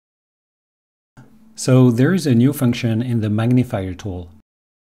So there is a new function in the Magnifier tool.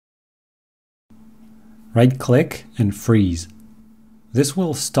 Right-click and freeze. This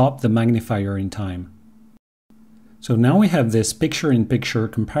will stop the magnifier in time. So now we have this picture-in-picture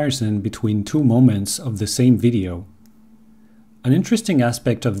comparison between two moments of the same video. An interesting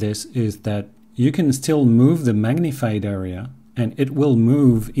aspect of this is that you can still move the magnified area and it will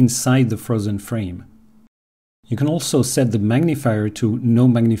move inside the frozen frame. You can also set the magnifier to no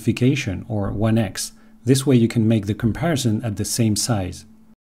magnification or 1x. This way you can make the comparison at the same size.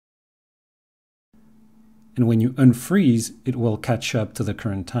 And when you unfreeze, it will catch up to the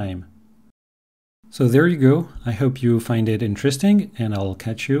current time. So there you go. I hope you find it interesting and I'll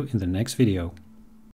catch you in the next video.